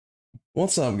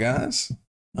What's up, guys?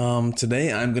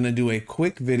 Today I'm gonna do a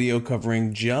quick video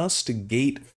covering just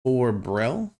Gate 4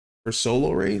 Brel for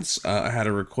solo raids. I had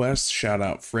a request, shout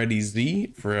out Freddy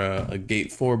Z for a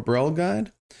Gate 4 Brel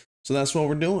guide. So that's what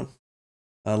we're doing.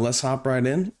 Let's hop right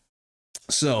in.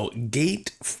 So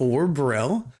Gate 4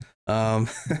 Brel,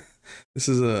 this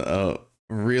is a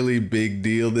really big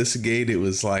deal. This gate, it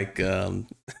was like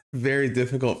very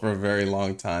difficult for a very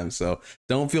long time. So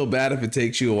don't feel bad if it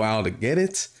takes you a while to get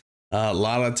it. A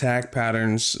lot of attack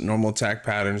patterns, normal attack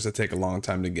patterns that take a long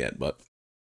time to get, but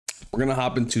we're going to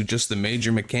hop into just the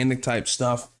major mechanic type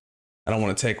stuff. I don't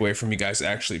want to take away from you guys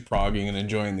actually progging and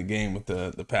enjoying the game with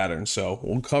the patterns. So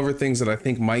we'll cover things that I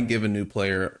think might give a new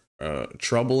player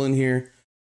trouble in here.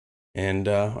 And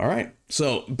all right,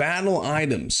 so battle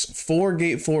items for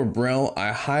Gate 4 Brel,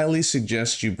 I highly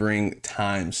suggest you bring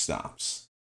time stops.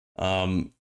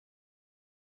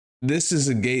 This is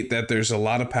a gate that there's a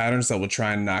lot of patterns that will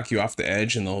try and knock you off the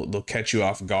edge, and they'll catch you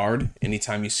off guard.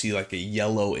 Anytime you see like a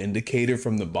yellow indicator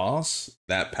from the boss,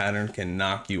 that pattern can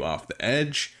knock you off the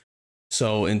edge.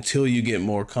 So until you get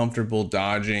more comfortable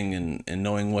dodging and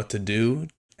knowing what to do,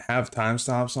 have time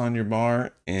stops on your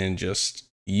bar and just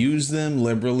use them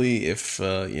liberally. If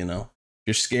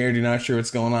you're scared, you're not sure what's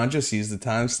going on, just use the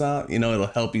time stop. It'll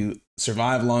help you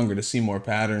survive longer to see more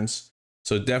patterns.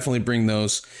 So definitely bring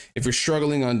those. If you're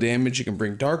struggling on damage, you can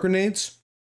bring dark grenades.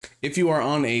 If you are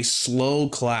on a slow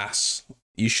class,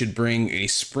 you should bring a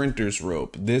sprinter's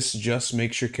rope. This just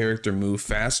makes your character move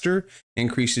faster,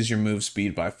 increases your move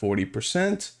speed by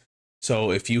 40%.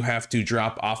 So if you have to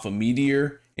drop off a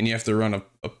meteor and you have to run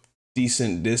a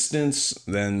decent distance,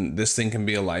 then this thing can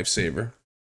be a lifesaver.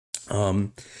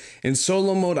 In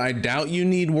solo mode, I doubt you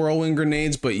need whirlwind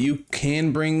grenades, but you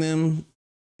can bring them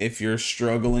if you're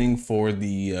struggling for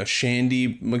the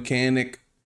shandy mechanic.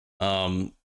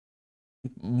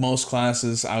 Most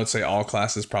classes, I would say all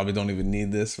classes probably don't even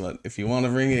need this, but if you want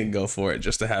to bring it, go for it,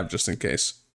 just to have, just in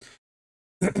case.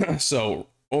 So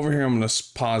over here, I'm going to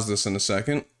pause this in a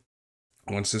second.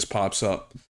 Once this pops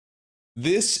up,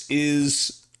 this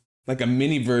is like a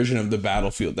mini version of the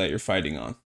battlefield that you're fighting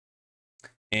on.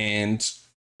 And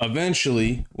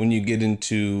eventually, when you get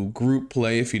into group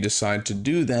play, if you decide to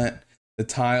do that, the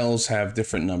tiles have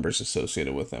different numbers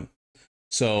associated with them.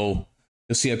 So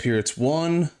you'll see up here, it's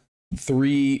 1,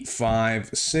 3, 5,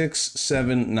 6,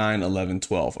 7, 9, 11,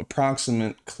 12.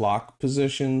 Approximate clock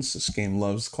positions. This game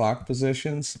loves clock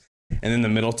positions. And in the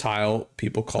middle tile,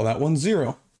 people call that one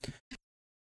 0.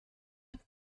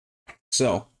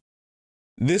 So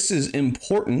this is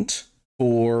important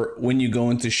for when you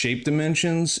go into shape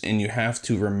dimensions and you have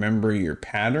to remember your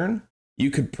pattern.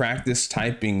 You could practice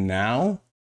typing now.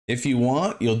 If you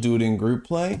want, you'll do it in group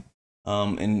play.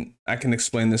 And I can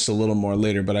explain this a little more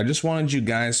later, but I just wanted you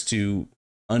guys to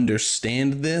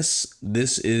understand this.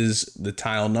 This is the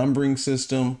tile numbering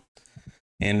system,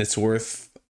 and it's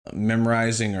worth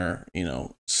memorizing or,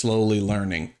 slowly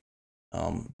learning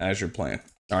as you're playing.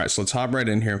 All right, so let's hop right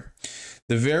in here.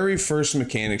 The very first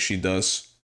mechanic she does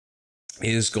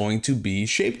is going to be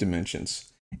shape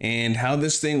dimensions. And how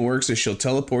this thing works is she'll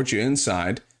teleport you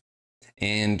inside,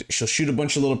 and she'll shoot a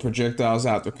bunch of little projectiles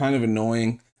out. They're kind of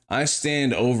annoying. I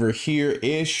stand over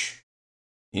here-ish,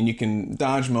 and you can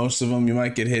dodge most of them. You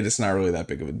might get hit. It's not really that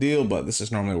big of a deal, but this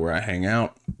is normally where I hang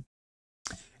out.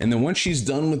 And then once she's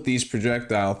done with these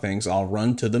projectile things, I'll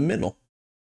run to the middle.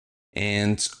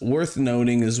 And worth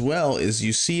noting as well is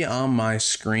you see on my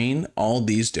screen all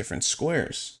these different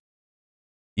squares.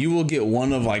 You will get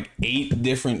one of like 8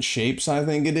 different shapes, I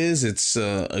think it is. It's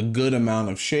a good amount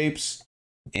of shapes.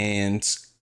 And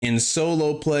in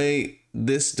solo play,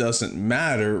 this doesn't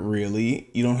matter really.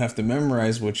 You don't have to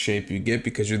memorize what shape you get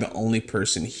because you're the only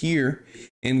person here.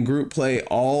 In group play,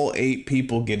 all 8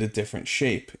 people get a different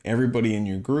shape, everybody in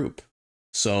your group.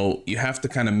 So you have to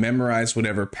kind of memorize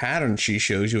whatever pattern she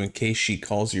shows you in case she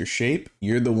calls your shape.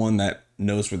 You're the one that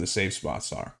knows where the safe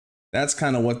spots are. That's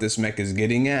kind of what this mech is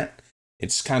getting at.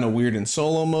 It's kind of weird in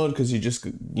solo mode because you just,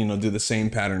 do the same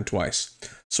pattern twice.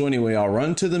 So anyway, I'll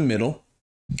run to the middle,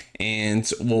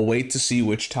 and we'll wait to see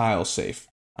which tile's safe.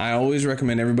 I always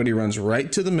recommend everybody runs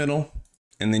right to the middle,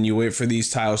 and then you wait for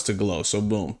these tiles to glow. So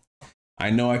boom. I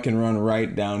know I can run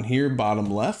right down here,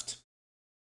 bottom left.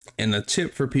 And the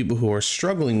tip for people who are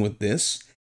struggling with this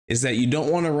is that you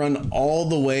don't want to run all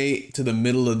the way to the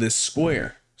middle of this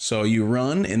square. So you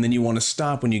run, and then you want to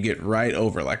stop when you get right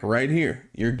over, like right here.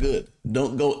 You're good.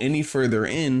 Don't go any further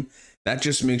in. That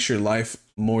just makes your life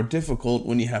more difficult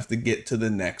when you have to get to the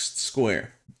next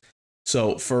square.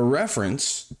 So for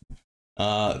reference,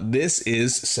 this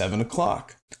is 7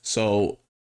 o'clock. So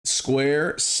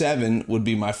square 7 would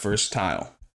be my first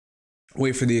tile.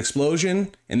 wait for the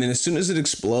explosion, and then as soon as it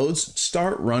explodes,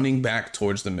 start running back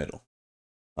towards the middle.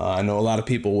 I know a lot of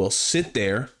people will sit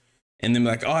there and then be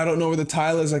like, oh, I don't know where the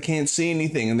tile is, I can't see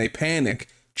anything, and they panic.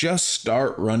 Just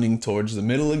start running towards the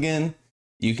middle again.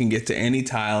 You can get to any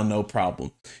tile, no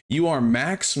problem. You are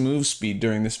max move speed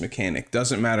during this mechanic.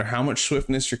 Doesn't matter how much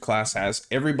swiftness your class has,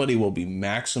 everybody will be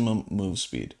maximum move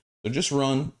speed. So just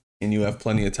run and you have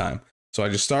plenty of time. So I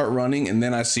just start running and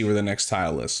then I see where the next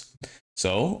tile is.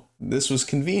 So this was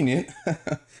convenient.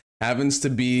 Happens to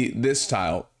be this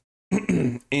tile.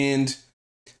 And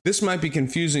this might be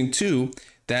confusing too,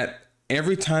 that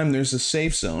every time there's a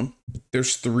safe zone,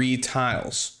 there's 3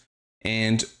 tiles.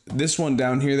 And this one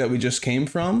down here that we just came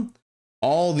from,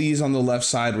 all these on the left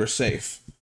side were safe.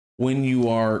 When you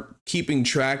are keeping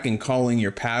track and calling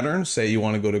your pattern, say you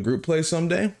want to go to group play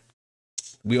someday,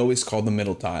 we always call the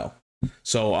middle tile.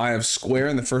 So I have square,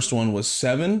 and the first one was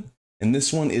 7, and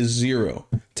this one is 0.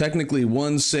 Technically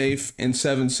 1 safe and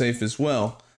 7 safe as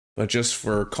well, but just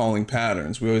for calling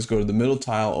patterns, we always go to the middle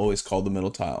tile, always call the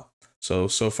middle tile. So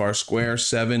far square,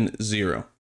 7, 0.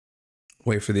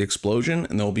 Wait for the explosion,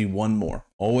 and there'll be 1 more.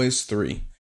 Always 3.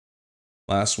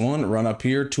 Last one, run up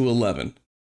here to 11.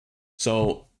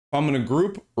 So if I'm in a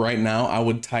group right now, I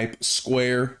would type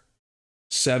square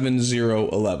 7, 0,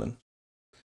 11.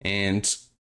 And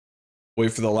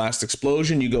wait for the last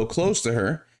explosion. You go close to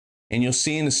her, and you'll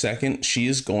see in a second, she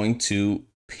is going to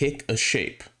pick a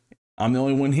shape. I'm the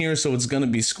only one here, so it's going to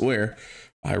be square.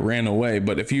 I ran away,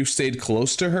 but if you stayed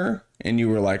close to her and you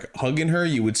were like hugging her,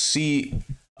 you would see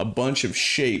a bunch of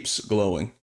shapes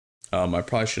glowing. I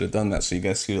probably should have done that so you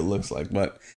guys see what it looks like.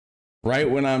 But right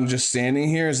when I'm just standing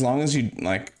here, as long as you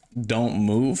like don't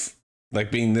move, like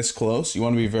being this close, you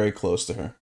want to be very close to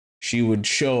her. She would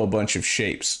show a bunch of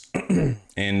shapes.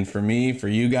 And for me, for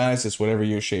you guys, it's whatever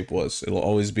your shape was. It'll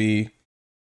always be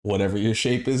whatever your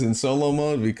shape is in solo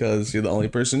mode because you're the only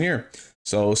person here.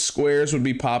 So squares would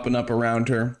be popping up around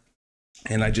her.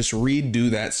 And I just redo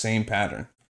that same pattern.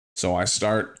 So I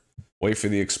start, wait for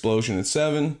the explosion at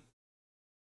 7.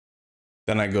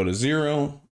 Then I go to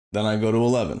 0. Then I go to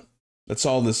 11. That's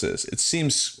all this is.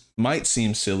 It might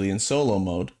seem silly in solo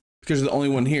mode because you're the only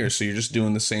one here. So you're just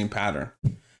doing the same pattern.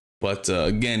 But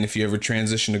again, if you ever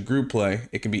transition to group play,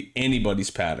 it can be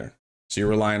anybody's pattern. So you're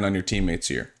relying on your teammates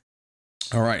here.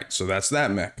 All right, so that's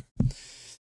that mech.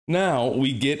 Now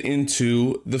we get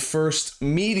into the first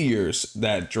meteors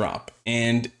that drop.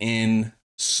 And in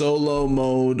solo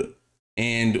mode,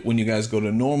 and when you guys go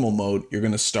to normal mode, you're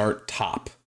going to start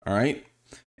top. All right.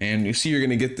 And you see you're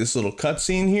going to get this little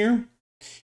cutscene here.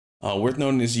 Worth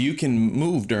noting is you can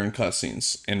move during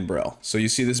cutscenes in Brel. So you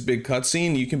see this big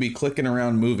cutscene, you can be clicking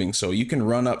around moving. So you can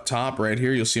run up top right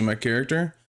here. You'll see my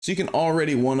character. So you can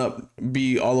already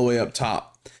be all the way up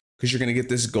top because you're going to get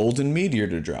this golden meteor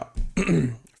to drop.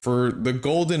 For the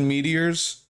golden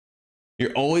meteors,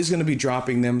 you're always going to be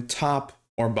dropping them top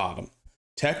or bottom.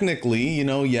 Technically, you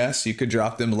know, yes, you could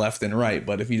drop them left and right.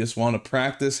 But if you just want to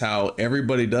practice how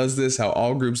everybody does this, how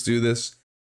all groups do this,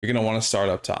 you're going to want to start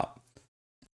up top.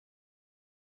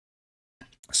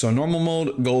 So normal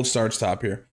mode, gold starts top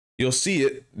here. You'll see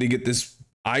it. They get this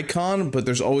icon, but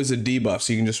there's always a debuff.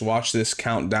 So you can just watch this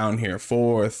count down here.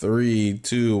 4, 3,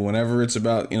 2, whenever it's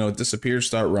about, it disappears,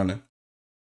 start running.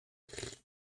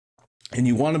 And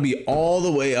you want to be all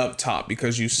the way up top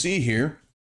because you see here,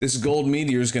 this gold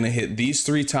meteor is going to hit these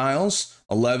 3 tiles,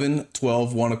 11,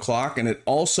 12, 1 o'clock, and it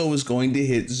also is going to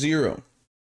hit 0.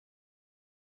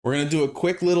 We're going to do a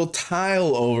quick little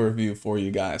tile overview for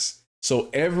you guys. So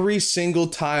every single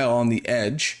tile on the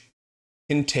edge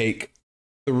can take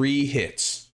 3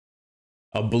 hits.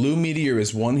 A blue meteor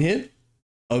is 1 hit.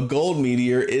 A gold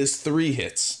meteor is 3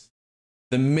 hits.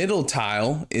 The middle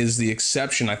tile is the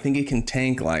exception. I think it can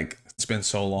tank it's been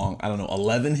so long, I don't know,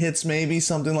 11 hits maybe,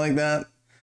 something like that.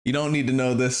 You don't need to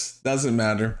know this, doesn't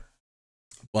matter.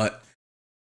 But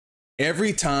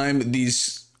every time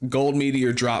these gold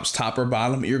meteor drops top or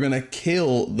bottom, you're going to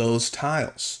kill those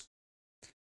tiles.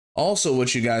 Also,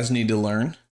 what you guys need to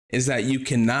learn is that you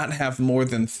cannot have more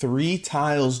than 3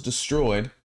 tiles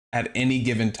destroyed at any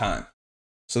given time.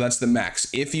 So that's the max.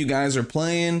 If you guys are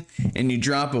playing and you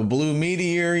drop a blue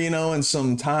meteor, in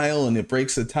some tile and it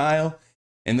breaks the tile,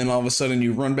 and then all of a sudden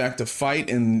you run back to fight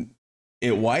and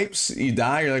it wipes, you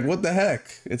die, you're like, what the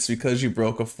heck? It's because you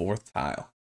broke a 4th tile.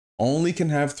 Only can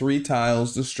have 3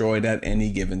 tiles destroyed at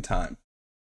any given time.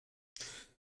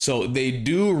 So they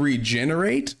do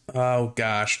regenerate. Oh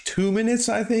gosh, 2 minutes,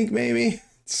 I think maybe.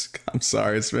 I'm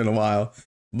sorry, it's been a while.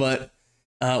 But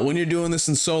when you're doing this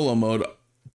in solo mode,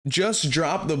 just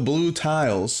drop the blue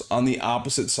tiles on the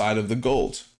opposite side of the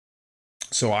gold.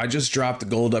 So I just dropped the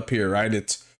gold up here, right?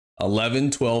 It's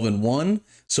 11, 12, and 1.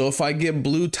 So if I get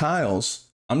blue tiles,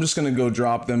 I'm just going to go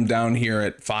drop them down here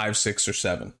at 5, 6, or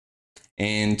 7.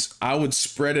 And I would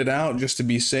spread it out just to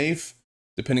be safe,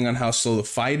 depending on how slow the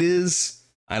fight is.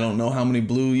 I don't know how many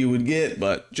blue you would get,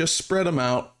 but just spread them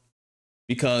out,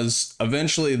 because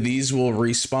eventually these will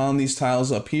respawn, these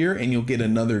tiles up here, and you'll get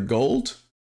another gold.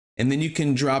 And then you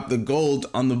can drop the gold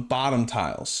on the bottom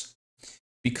tiles,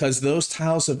 because those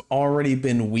tiles have already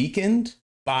been weakened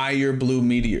by your blue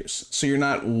meteors. So you're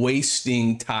not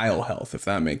wasting tile health, if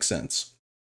that makes sense.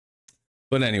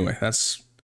 But anyway, that's...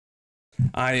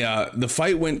 the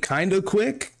fight went kind of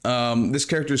quick. This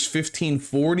character is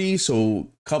 1540, so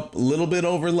a little bit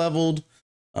over leveled.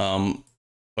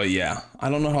 But yeah, I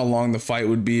don't know how long the fight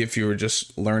would be if you were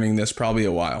just learning this, probably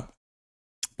a while.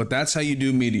 But that's how you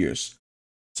do meteors.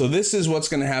 So this is what's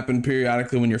going to happen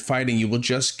periodically when you're fighting. You will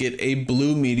just get a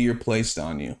blue meteor placed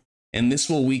on you, and this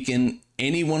will weaken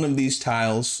any one of these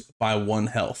tiles by 1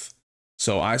 health.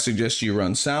 So I suggest you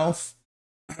run south.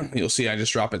 You'll see I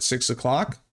just drop at 6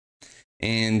 o'clock.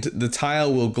 And the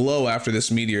tile will glow after this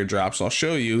meteor drops. I'll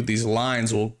show you. These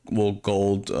lines will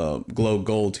glow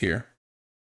gold here.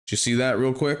 Did you see that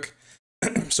real quick?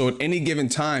 So at any given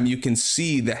time, you can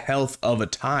see the health of a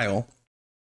tile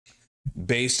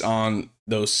based on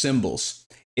those symbols.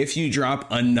 If you drop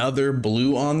another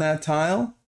blue on that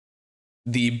tile,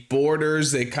 the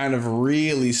borders, they kind of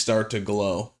really start to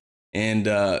glow. And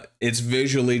it's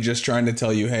visually just trying to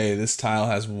tell you, hey, this tile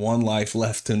has 1 life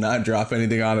left, to not drop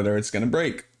anything on it or it's going to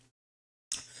break.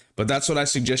 But that's what I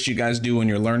suggest you guys do when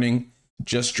you're learning.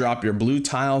 Just drop your blue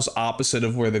tiles opposite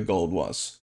of where the gold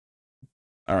was.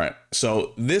 All right,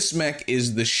 so this mech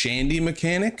is the Shandy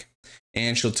mechanic,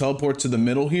 and she'll teleport to the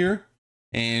middle here,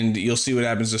 and you'll see what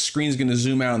happens. The screen's going to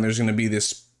zoom out, and there's going to be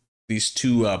these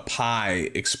 2 pie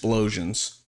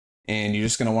explosions, and you're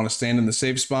just going to want to stand in the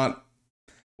safe spot.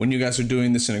 When you guys are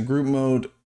doing this in a group mode,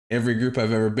 every group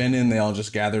I've ever been in, they all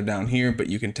just gather down here, but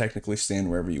you can technically stand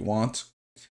wherever you want.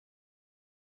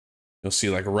 You'll see,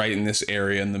 like, right in this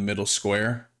area in the middle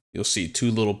square, you'll see 2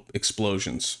 little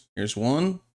explosions. Here's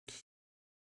one.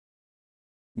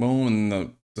 Boom,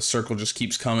 and the circle just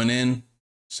keeps coming in.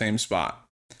 Same spot.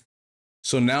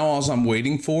 So now all I'm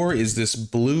waiting for is this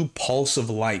blue pulse of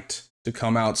light to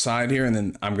come outside here, and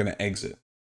then I'm going to exit.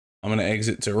 I'm going to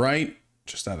exit to right.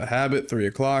 Just out of habit, 3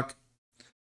 o'clock.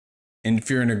 And if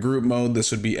you're in a group mode, this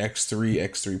would be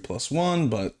X3 plus 1,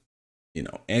 but, you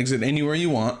know, exit anywhere you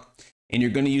want. And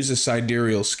you're going to use a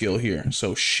sidereal skill here.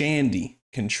 So Shandy,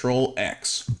 Control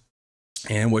X.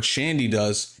 And what Shandy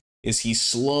does is he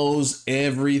slows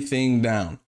everything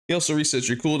down. He also resets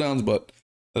your cooldowns, but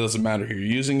that doesn't matter here. You're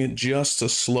using it just to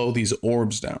slow these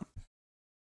orbs down.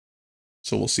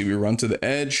 So we'll see, we run to the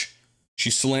edge. She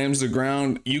slams the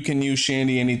ground. You can use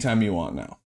Shandy anytime you want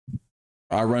now.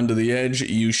 I run to the edge,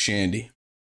 use Shandy.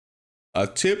 A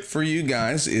tip for you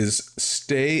guys is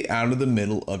stay out of the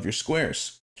middle of your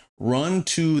squares. Run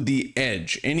to the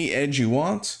edge, any edge you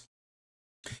want,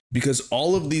 because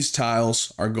all of these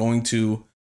tiles are going to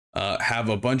have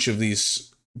a bunch of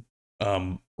these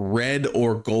red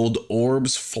or gold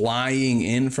orbs flying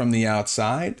in from the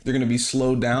outside. They're going to be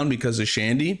slowed down because of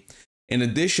Shandy. In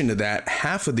addition to that,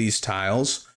 half of these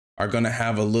tiles are going to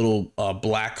have a little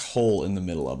black hole in the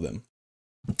middle of them.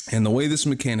 And the way this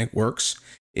mechanic works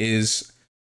is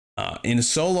in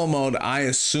solo mode, I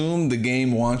assume the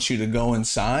game wants you to go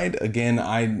inside. Again,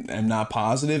 I am not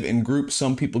positive. In group,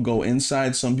 some people go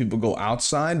inside, some people go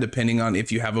outside, depending on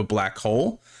if you have a black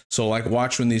hole. So like,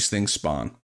 watch when these things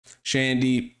spawn.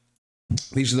 Shandy,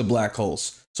 these are the black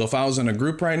holes. So if I was in a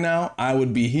group right now, I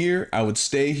would be here. I would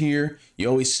stay here. You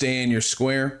always stay in your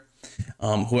square.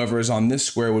 Whoever is on this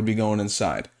square would be going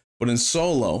inside. But in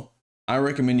solo, I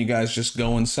recommend you guys just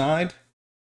go inside.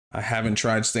 I haven't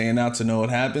tried staying out to know what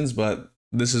happens, but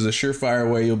this is a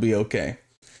surefire way you'll be okay.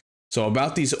 So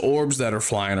about these orbs that are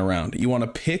flying around, you want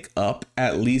to pick up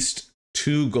at least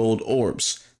 2 gold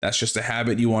orbs. That's just a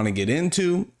habit you want to get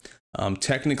into.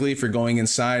 Technically, if you're going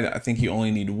inside, I think you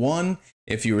only need 1.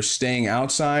 If you were staying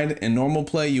outside in normal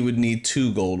play, you would need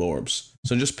 2 gold orbs.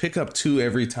 So just pick up 2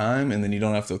 every time, and then you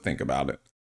don't have to think about it.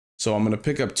 So I'm going to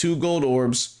pick up 2 gold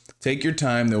orbs. Take your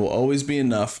time. There will always be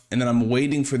enough. And then I'm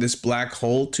waiting for this black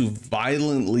hole to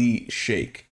violently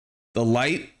shake. The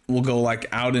light will go like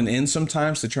out and in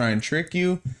sometimes to try and trick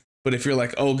you. But if you're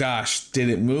like, oh gosh, did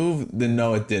it move? Then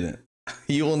no, it didn't.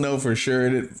 You will know for sure.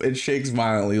 It shakes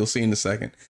violently. You'll see in a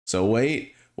second. So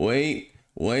wait.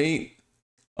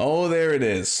 Oh, there it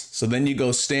is. So then you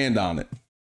go stand on it.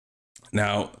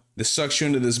 Now, this sucks you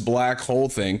into this black hole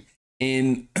thing.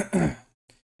 In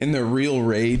the real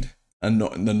raid,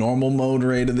 the normal mode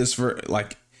raid of this,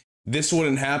 like this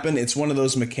wouldn't happen. It's one of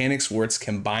those mechanics where it's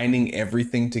combining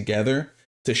everything together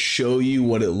to show you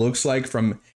what it looks like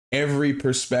from every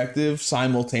perspective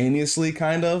simultaneously,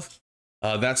 kind of.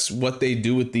 That's what they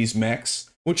do with these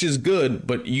mechs, which is good,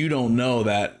 but you don't know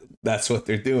that that's what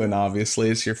they're doing, obviously.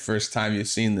 It's your first time you've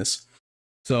seen this.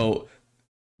 So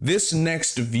this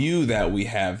next view that we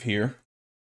have here,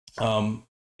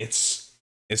 it's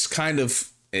kind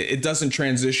of, it doesn't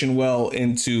transition well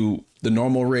into the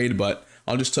normal raid, but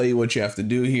I'll just tell you what you have to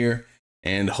do here,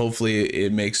 and hopefully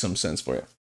it makes some sense for you.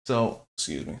 So,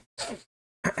 excuse me.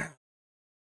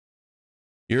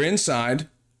 You're inside,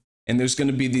 and there's going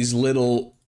to be these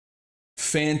little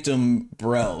phantom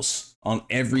Brels on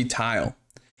every tile.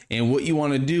 And what you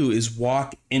want to do is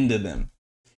walk into them.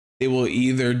 They will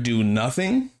either do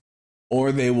nothing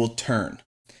or they will turn.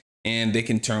 And they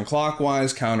can turn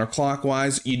clockwise,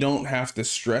 counterclockwise. You don't have to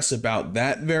stress about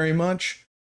that very much.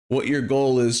 What your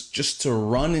goal is just to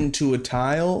run into a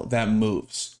tile that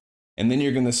moves. And then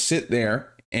you're going to sit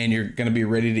there and you're going to be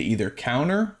ready to either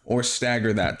counter or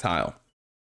stagger that tile.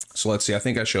 So let's see, I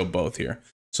think I showed both here.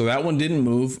 So that one didn't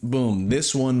move, boom,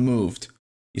 this one moved.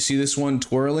 You see this one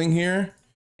twirling here?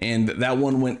 And that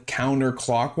one went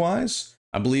counterclockwise.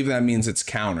 I believe that means it's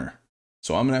counter.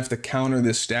 So I'm gonna have to counter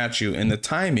this statue, and the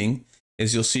timing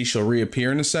is, you'll see she'll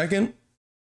reappear in a second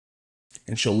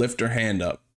and she'll lift her hand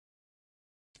up.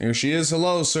 Here she is,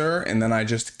 hello sir, and then I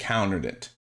just countered it.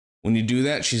 When you do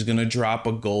that, she's gonna drop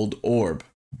a gold orb,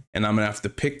 and I'm gonna have to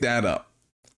pick that up.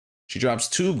 She drops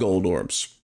 2 gold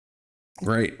orbs.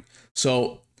 Great.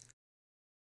 So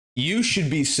you should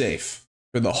be safe.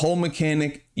 For the whole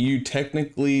mechanic, you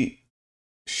technically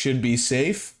should be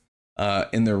safe.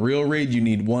 In the real raid, you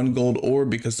need 1 gold orb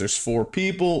because there's 4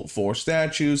 people, 4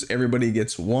 statues, everybody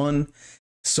gets 1.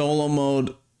 Solo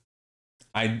mode,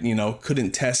 I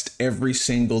couldn't test every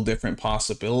single different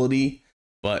possibility,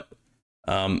 but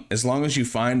as long as you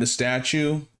find a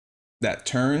statue that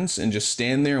turns and just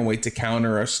stand there and wait to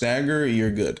counter or stagger,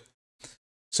 you're good.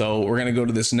 So we're going to go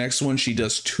to this next one. She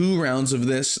does 2 rounds of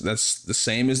this. That's the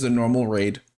same as the normal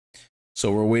raid.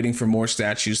 So we're waiting for more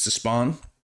statues to spawn.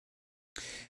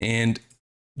 And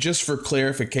just for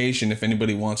clarification, if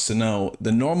anybody wants to know,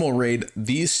 the normal raid,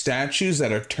 these statues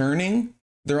that are turning,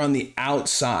 they're on the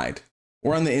outside.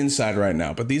 We're on the inside right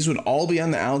now, but these would all be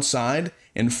on the outside,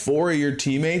 and 4 of your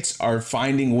teammates are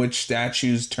finding which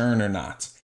statues turn or not.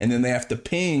 And then they have to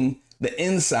ping the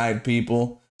inside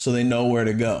people so they know where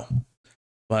to go.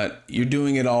 But you're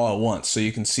doing it all at once, so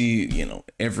you can see,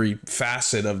 every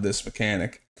facet of this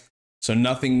mechanic. So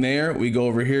nothing there. We go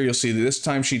over here. You'll see that this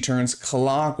time she turns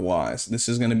clockwise. This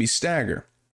is going to be stagger.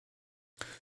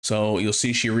 So you'll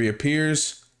see she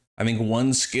reappears. I think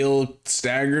 1 skill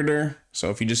staggered her. So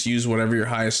if you just use whatever your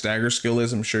highest stagger skill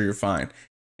is, I'm sure you're fine.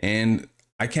 And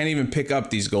I can't even pick up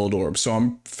these gold orbs. So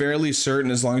I'm fairly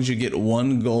certain as long as you get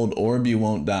 1 gold orb, you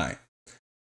won't die.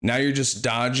 Now you're just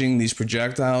dodging these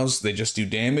projectiles. They just do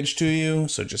damage to you.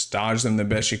 So just dodge them the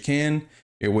best you can.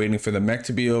 You're waiting for the mech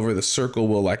to be over. The circle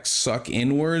will like suck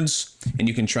inwards, and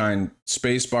you can try and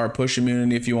spacebar push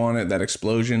immunity if you want it, that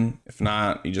explosion. If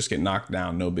not, you just get knocked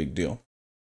down. No big deal.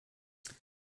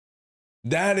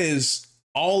 That is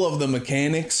all of the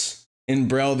mechanics in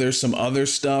Brel. There's some other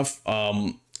stuff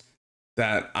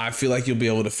that I feel like you'll be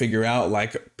able to figure out.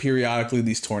 Like periodically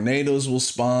these tornadoes will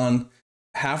spawn.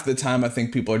 Half the time I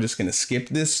think people are just going to skip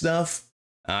this stuff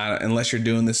unless you're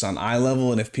doing this on eye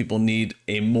level. And if people need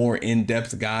a more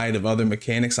in-depth guide of other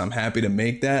mechanics, I'm happy to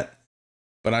make that.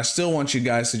 But I still want you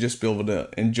guys to just be able to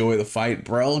enjoy the fight.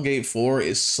 Brel Gate 4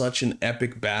 is such an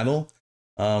epic battle.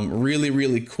 Really,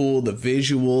 really cool. The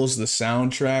visuals, the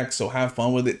soundtrack. So have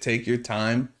fun with it. Take your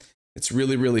time. It's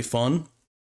really, really fun.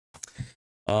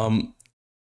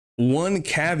 One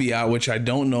caveat, which I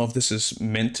don't know if this is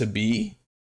meant to be,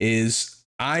 is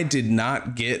I did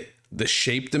not get the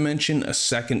shape dimension a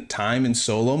second time in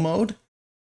solo mode.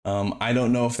 I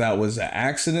don't know if that was an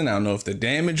accident. I don't know if the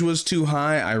damage was too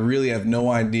high. I really have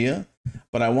no idea.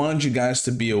 But I wanted you guys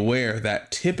to be aware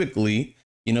that typically,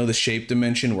 the shape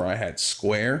dimension where I had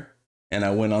square and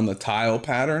I went on the tile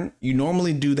pattern, you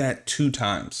normally do that 2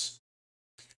 times.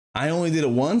 I only did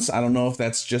it once. I don't know if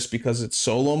that's just because it's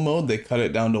solo mode. They cut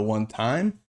it down to 1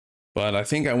 time. But I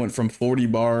think I went from 40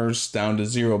 bars down to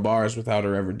 0 bars without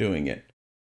her ever doing it.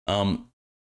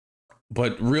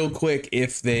 But real quick,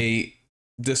 if they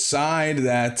decide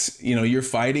that, you're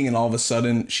fighting and all of a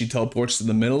sudden she teleports to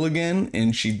the middle again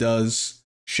and she does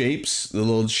shapes, the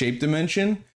little shape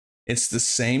dimension, it's the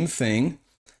same thing,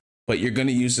 but you're going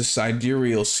to use the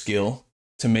sidereal skill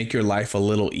to make your life a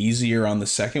little easier on the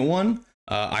second one.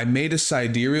 I made a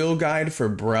sidereal guide for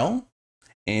Brel,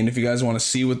 And if you guys want to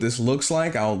see what this looks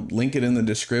like, I'll link it in the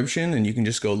description and you can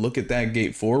just go look at that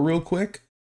gate 4 real quick.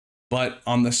 But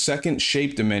on the second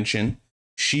shape dimension,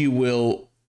 she will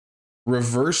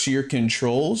reverse your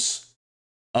controls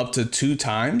up to 2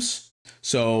 times.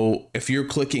 So if you're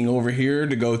clicking over here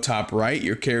to go top right,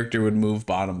 your character would move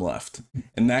bottom left.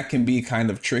 And that can be kind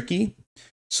of tricky.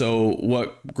 So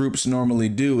what groups normally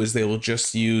do is they will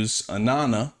just use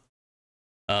Anana.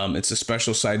 It's a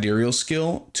special sidereal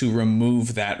skill to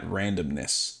remove that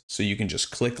randomness. So you can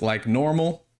just click like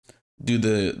normal, do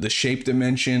the shape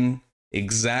dimension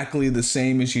exactly the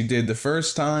same as you did the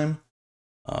first time.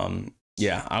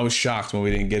 Yeah, I was shocked when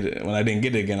we didn't get it. When I didn't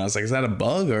get it again, I was like, is that a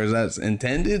bug or is that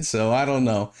intended? So I don't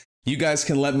know. You guys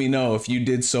can let me know if you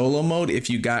did solo mode, if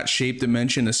you got shape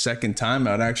dimension a second time.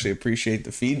 I would actually appreciate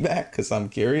the feedback because I'm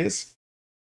curious.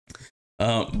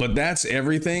 But that's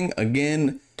everything.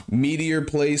 Again, meteor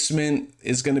placement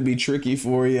is going to be tricky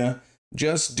for you.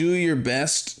 Just do your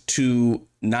best to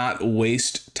not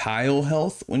waste tile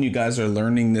health when you guys are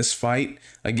learning this fight.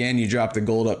 Again, you drop the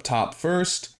gold up top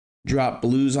first, drop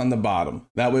blues on the bottom.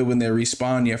 That way when they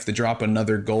respawn, you have to drop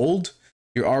another gold.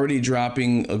 You're already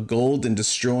dropping a gold and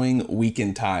destroying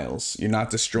weakened tiles. You're not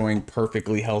destroying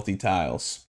perfectly healthy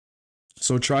tiles.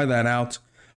 So try that out.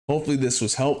 Hopefully this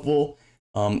was helpful.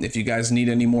 If you guys need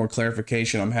any more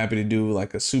clarification, I'm happy to do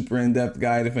like a super in-depth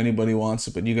guide if anybody wants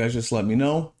it, but you guys just let me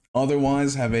know.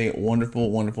 Otherwise, have a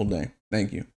wonderful, wonderful day.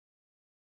 Thank you.